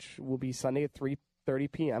Fox, which will be Sunday at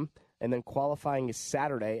 3:30 p.m. And then qualifying is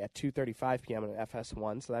Saturday at 2:35 p.m. on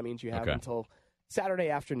FS1. So that means you have until Saturday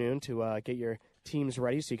afternoon to get your teams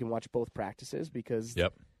ready so you can watch both practices because,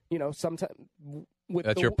 you know, sometimes...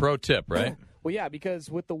 That's your pro tip, right? Well, yeah, because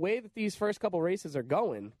with the way that these first couple races are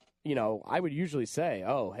going, you know, I would usually say,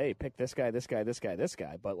 oh, hey, pick this guy, this guy, this guy, this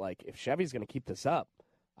guy. But, like, if Chevy's going to keep this up,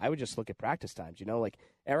 I would just look at practice times. You know, like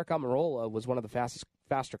Eric Almirola was one of the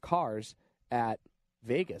faster cars at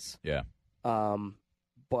Vegas. Yeah.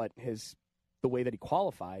 But the way that he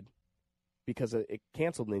qualified, because it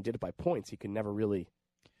canceled and they did it by points, he could never really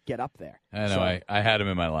get up there. I know. I had him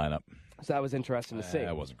in my lineup. So that was interesting to see.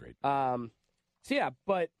 That wasn't great. So, yeah,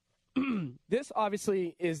 but this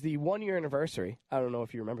obviously is the 1-year anniversary. I don't know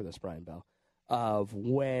if you remember this, Brian Bell, of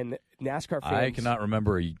when NASCAR fans... I cannot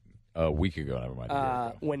remember a week ago, never mind. A year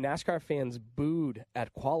ago. When NASCAR fans booed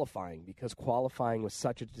at qualifying because qualifying was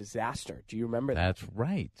such a disaster. Do you remember that? That's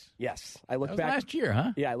right. Yes. I look That was back last year,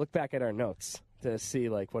 huh? Yeah, I look back at our notes to see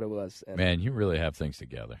like what it was. And Man, you really have things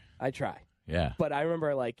together. I try. Yeah. But I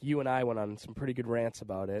remember like you and I went on some pretty good rants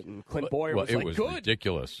about it, and Clint Boyer was like, it was good.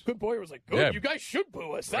 ridiculous. Clint Boyer was like, good. Yeah. You guys should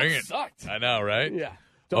boo us. That Bring it. sucked. I know, right? Yeah.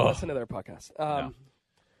 Don't listen to their podcast.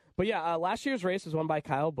 But yeah, last year's race was won by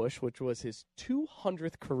Kyle Busch, which was his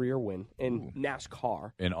 200th career win in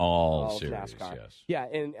NASCAR. In all of series, NASCAR. yes. Yeah,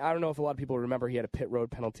 and I don't know if a lot of people remember he had a pit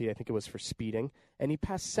road penalty. I think it was for speeding. And he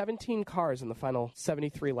passed 17 cars in the final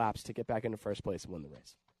 73 laps to get back into first place and win the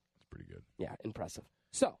race. That's pretty good. Yeah, impressive.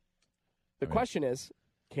 So, The question is,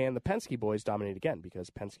 can the Penske boys dominate again? Because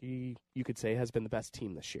Penske, you could say, has been the best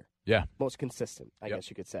team this year. Yeah. Most consistent, I guess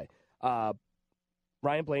you could say.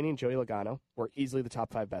 Ryan Blaney and Joey Logano were easily the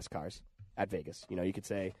top 5 best cars at Vegas. You could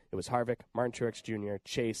say it was Harvick, Martin Truex Jr.,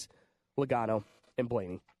 Chase, Logano, and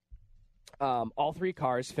Blaney. All 3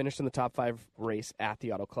 cars finished in the top 5 race at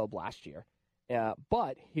the Auto Club last year.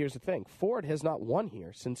 But here's the thing. Ford has not won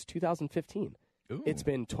here since 2015. Ooh. It's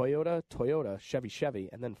been Toyota, Chevy,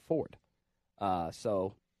 and then Ford.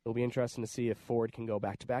 So it'll be interesting to see if Ford can go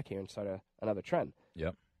back-to-back here and start another trend.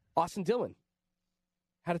 Yep. Austin Dillon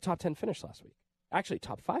had a top 10 finish last week. Actually,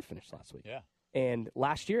 top 5 finish last week. Yeah. And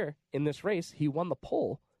last year, in this race, he won the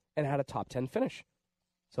pole and had a top 10 finish.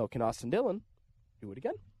 So can Austin Dillon do it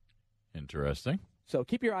again? Interesting. So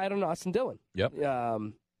keep your eye on Austin Dillon. Yep.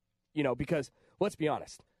 Because, let's be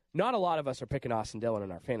honest, not a lot of us are picking Austin Dillon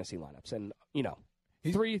in our fantasy lineups. And,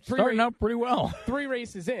 He's three starting out pretty well. 3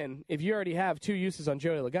 races in, if you already have 2 uses on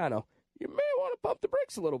Joey Logano, you may want to pump the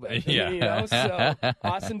brakes a little bit. Yeah. So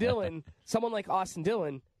Austin Dillon, someone like Austin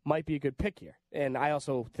Dillon might be a good pick here. And I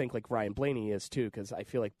also think like Ryan Blaney is too, because I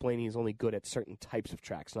feel like Blaney is only good at certain types of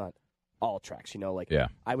tracks, not all tracks.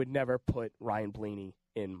 I would never put Ryan Blaney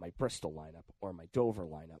in my Bristol lineup or my Dover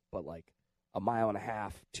lineup, but like a 1.5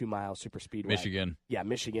 mile, 2 mile super speedway. Michigan. Yeah,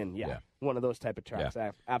 Michigan. Yeah. One of those type of tracks.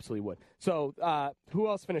 I absolutely would. So who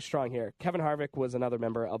else finished strong here? Kevin Harvick was another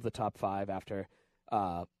member of the top 5 after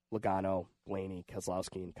Logano, Blaney,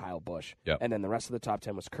 Keselowski, and Kyle Busch. Yep. And then the rest of the top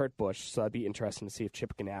 10 was Kurt Busch. So it'd be interesting to see if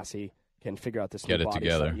Chip Ganassi can figure out this Get new it body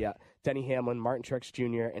together. style. Yeah. Denny Hamlin, Martin Truex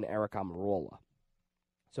Jr., and Eric Almirola.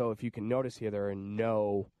 So if you can notice here, there are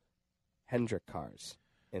no Hendrick cars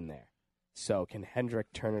in there. So can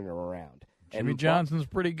Hendrick turn it around? Jimmy Johnson's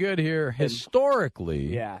pretty good here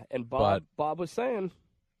historically. Yeah, and Bob was saying.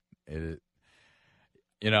 I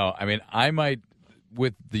might,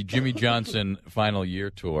 with the Jimmy Johnson final year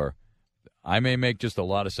tour, I may make just a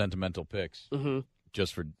lot of sentimental picks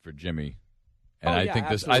just for Jimmy. And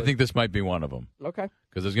I think this might be one of them. Okay.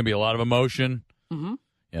 Because there's going to be a lot of emotion,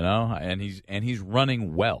 and he's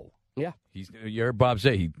running well. Yeah. You heard Bob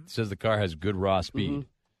say, he says the car has good raw speed.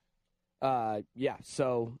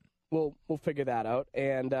 So we'll figure that out.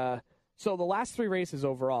 And so the last 3 races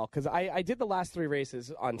overall, because I did the last 3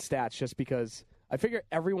 races on stats just because I figure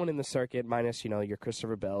everyone in the circuit, minus, your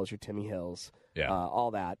Christopher Bells, your Timmy Hills,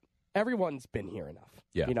 all that, everyone's been here enough.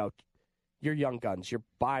 Yeah. Your young guns, your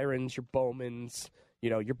Byrons, your Bowmans,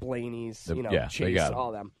 your Blaneys, Chase,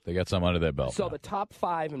 all them. They got some under their belt. So the top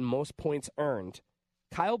 5 in most points earned,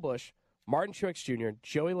 Kyle Busch, Martin Truex Jr.,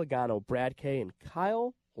 Joey Logano, Brad Kay, and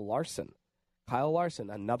Kyle Larson. Kyle Larson,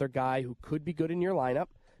 another guy who could be good in your lineup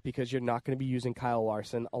because you're not going to be using Kyle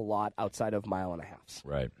Larson a lot outside of 1.5 miles.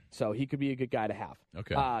 Right. So he could be a good guy to have.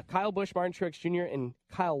 Okay. Kyle Busch, Martin Truex Jr., and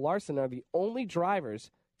Kyle Larson are the only drivers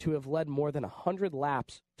to have led more than 100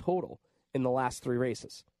 laps total in the last 3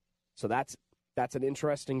 races. So that's an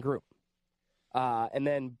interesting group. And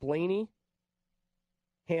then Blaney,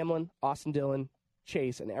 Hamlin, Austin Dillon,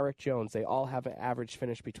 Chase, and Eric Jones, they all have an average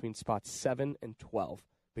finish between spots 7 and 12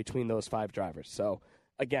 between those 5 drivers. So,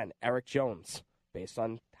 again, Eric Jones, based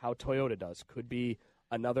on how Toyota does, could be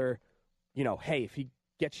another, hey, if he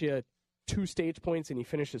gets you 2 stage points and he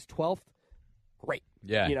finishes 12th, great.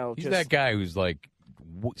 Yeah, he's that guy who's like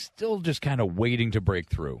still just kind of waiting to break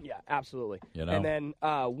through. Yeah, absolutely. And then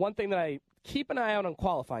one thing that I keep an eye out on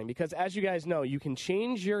qualifying, because as you guys know, you can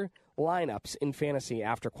change your lineups in fantasy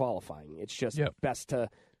after qualifying. It's just best to,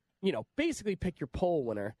 basically pick your pole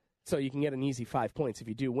winner so you can get an easy 5 points if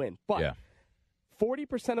you do win. But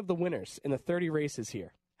 40% of the winners in the 30 races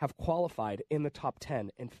here have qualified in the top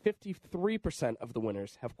 10, and 53% of the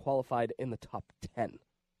winners have qualified in the top 10.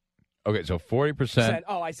 Okay, so 40%.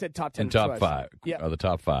 Oh, I said top 10. In top 5. Yeah. Are the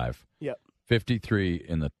top 5. Yep. 53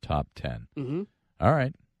 in the top 10. Mm-hmm. All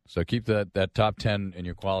right. So keep that top 10 in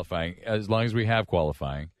your qualifying, as long as we have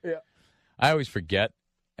qualifying. Yeah. I always forget,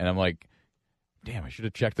 and I'm like, damn, I should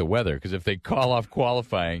have checked the weather, because if they call off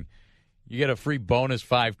qualifying, you get a free bonus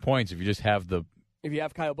 5 points if you just have If you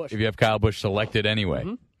have Kyle Busch. If you have Kyle Busch selected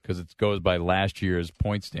anyway, because it goes by last year's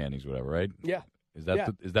point standings, whatever, right? Yeah. Is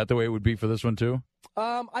that the way it would be for this one too?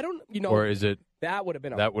 I don't, or is it? That would have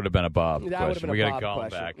been a Bob question. We got to call him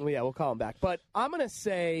back. Well, yeah, we'll call him back. But I'm going to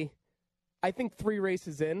say, I think 3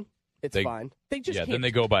 races in, it's fine. They just can't. Then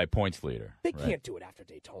they go by points leader. They can't do it after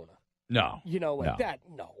Daytona. No. That.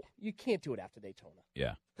 No, you can't do it after Daytona.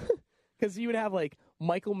 Yeah. Because you would have like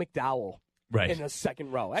Michael McDowell in the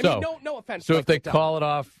second row. I mean, no offense. So if they call it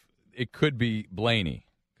off, it could be Blaney,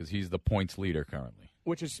 because he's the points leader currently,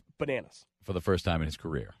 which is bananas for the first time in his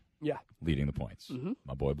career. Yeah, leading the points. Mm-hmm.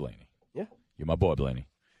 My boy Blaney. Yeah, you're my boy Blaney.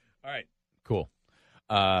 All right, Cool.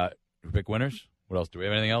 Pick winners. What else? Do we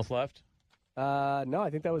have anything else left? No, I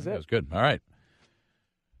think that was it. That was good. All right.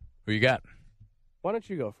 Who you got? Why don't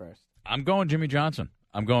you go first? I'm going Jimmy Johnson.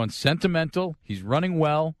 I'm going sentimental. He's running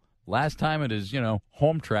well. Last time at his,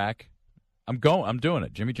 home track. I'm doing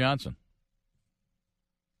it. Jimmy Johnson.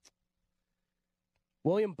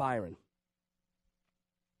 William Byron.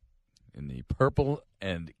 In the purple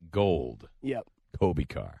and gold. Yep. Kobe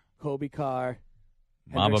car.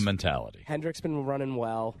 Mamba mentality. Hendrick's been running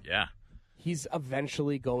well. Yeah. He's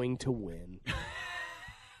eventually going to win.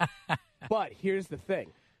 But here's the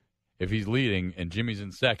thing. If he's leading and Jimmy's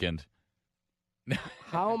in second.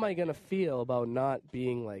 How am I going to feel about not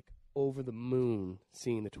being over the moon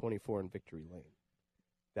seeing the 24 in victory lane?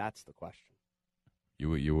 That's the question.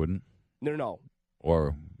 You wouldn't? No.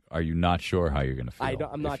 Or are you not sure how you're going to feel?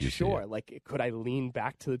 I'm not sure. Could I lean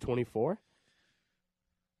back to the 24?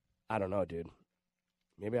 I don't know, dude.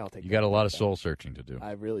 Maybe I'll take. You got a lot of soul searching to do.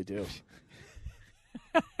 I really do.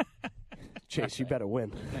 Chase, you better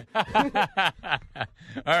win. All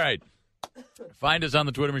right. Find us on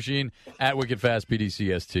the Twitter machine at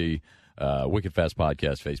WickedFastPDCST, Wicked Fast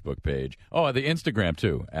Podcast Facebook page. Oh, the Instagram,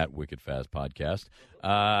 too, at Wicked Fast Podcast.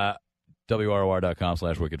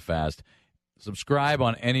 WROR.com/WickedFast. Subscribe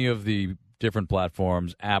on any of the different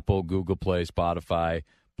platforms, Apple, Google Play, Spotify.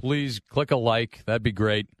 Please click a like. That'd be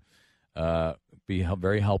great. Be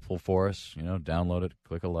very helpful for us. Download it,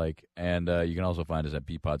 click a like. And you can also find us at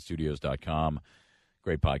bpodstudios.com.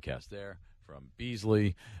 Great podcast there from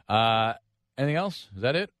Beasley. Anything else? Is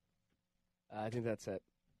that it? I think that's it.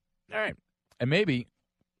 All right. And maybe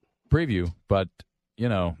preview, but,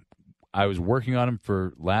 I was working on him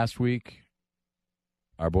for last week.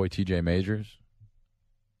 Our boy TJ Majors.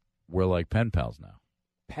 We're like pen pals now.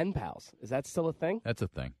 Pen pals? Is that still a thing? That's a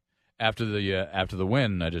thing. After the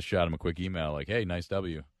win, I just shot him a quick email like, hey, nice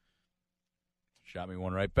W. Shot me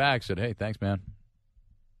one right back, said, hey, thanks, man.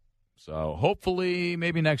 So hopefully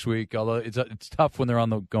maybe next week, although it's tough when they're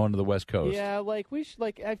going to the West Coast. Yeah, we should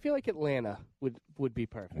I feel like Atlanta would be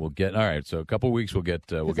perfect. All right, so a couple weeks we'll get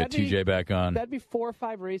TJ back on. That'd be 4 or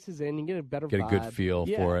 5 races in, you get a better vibe. a good feel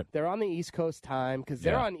for it. They're on the East Coast time because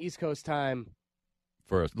they're on East Coast time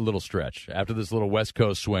for a little stretch after this little West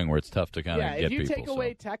Coast swing where it's tough to kind of get people. Yeah, if you take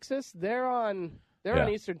away Texas, they're on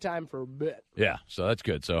Eastern time for a bit. Yeah, so that's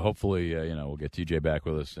good. So hopefully, we'll get TJ back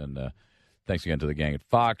with us. And thanks again to the gang at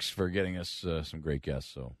Fox for getting us some great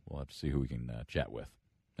guests. So we'll have to see who we can chat with.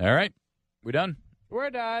 All right, we done? We're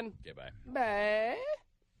done. Okay, bye. Bye.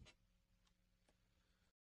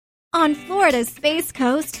 On Florida's Space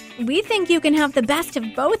Coast, we think you can have the best of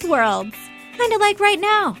both worlds. Kind of like right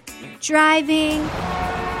now. Driving,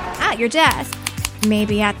 at your desk,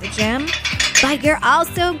 maybe at the gym, but you're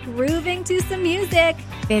also grooving to some music.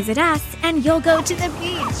 Visit us and you'll go to the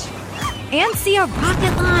beach and see a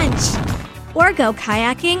rocket launch. Or go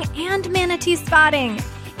kayaking and manatee spotting.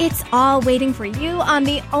 It's all waiting for you on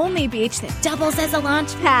the only beach that doubles as a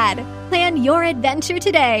launch pad. Plan your adventure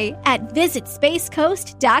today at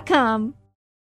visitspacecoast.com.